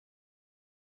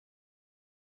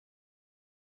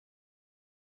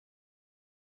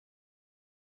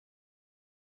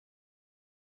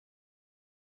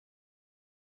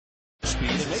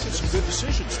speed and making some good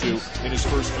decisions, too, in his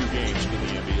first few games in the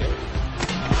NBA.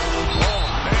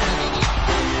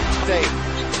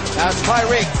 Now it's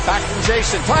Tyreek, back from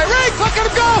Jason. Tyreek, look at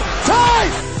him go! Ty!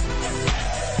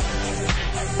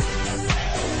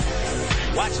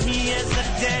 Watch me as I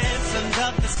dance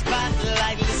under the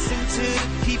spotlight. Listen to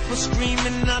the people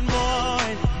screaming on more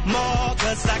and more.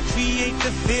 Cause I create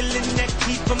the feeling that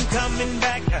keep them coming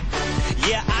back.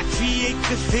 Yeah, I create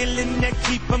the feeling that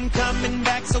keep them coming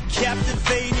back. So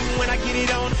captivating when I get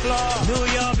it on the floor. Know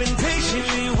y'all been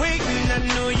patiently waiting. I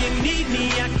know you need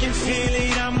me. I can feel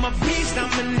it. I'm a beast.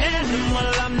 I'm an animal.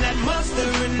 I'm that monster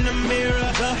in the mirror.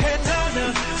 The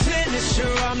headliner,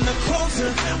 finisher. I'm the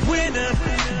closer, winner.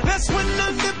 Best when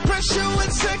under pressure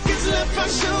with seconds left, I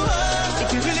show up.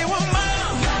 If you really want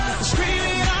more, scream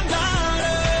it out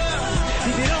louder.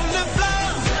 Leave it on the floor,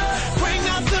 bring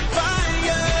out the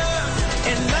fire,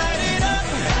 and light it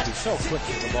up. He's so quick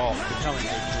with the ball, becoming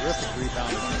a terrific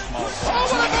rebounder from the small side. Oh,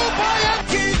 what a move by him!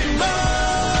 Give it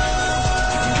more.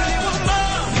 If you really want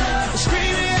more,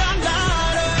 scream it out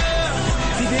louder.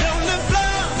 Leave it on the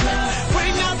floor,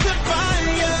 bring out the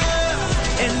fire,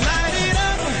 and light it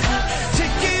up.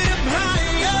 Take it up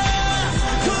higher.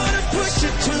 Gonna push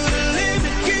it to the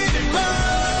limit, give it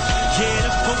more. Get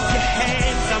up on your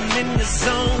hands, I'm in the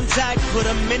zone tight. Put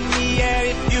them in the air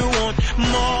if you want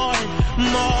more and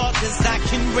more. Cause I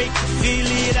can break the feel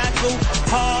it, I go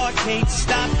hard, can't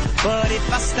stop. But if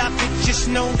I stop it, just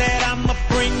know that I'ma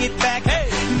bring it back. Hey,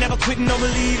 never quit, no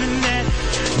believing that.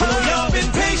 Oh, y'all been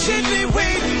patiently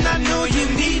waiting, I know you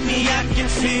need me. I can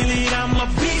feel it, I'm a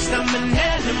beast, I'm an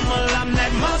animal. I'm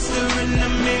that monster in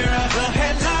the mirror. The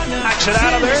headliner, Knocks it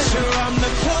out of there. I'm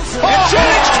the closer. And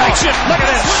James takes it. Look at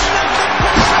this.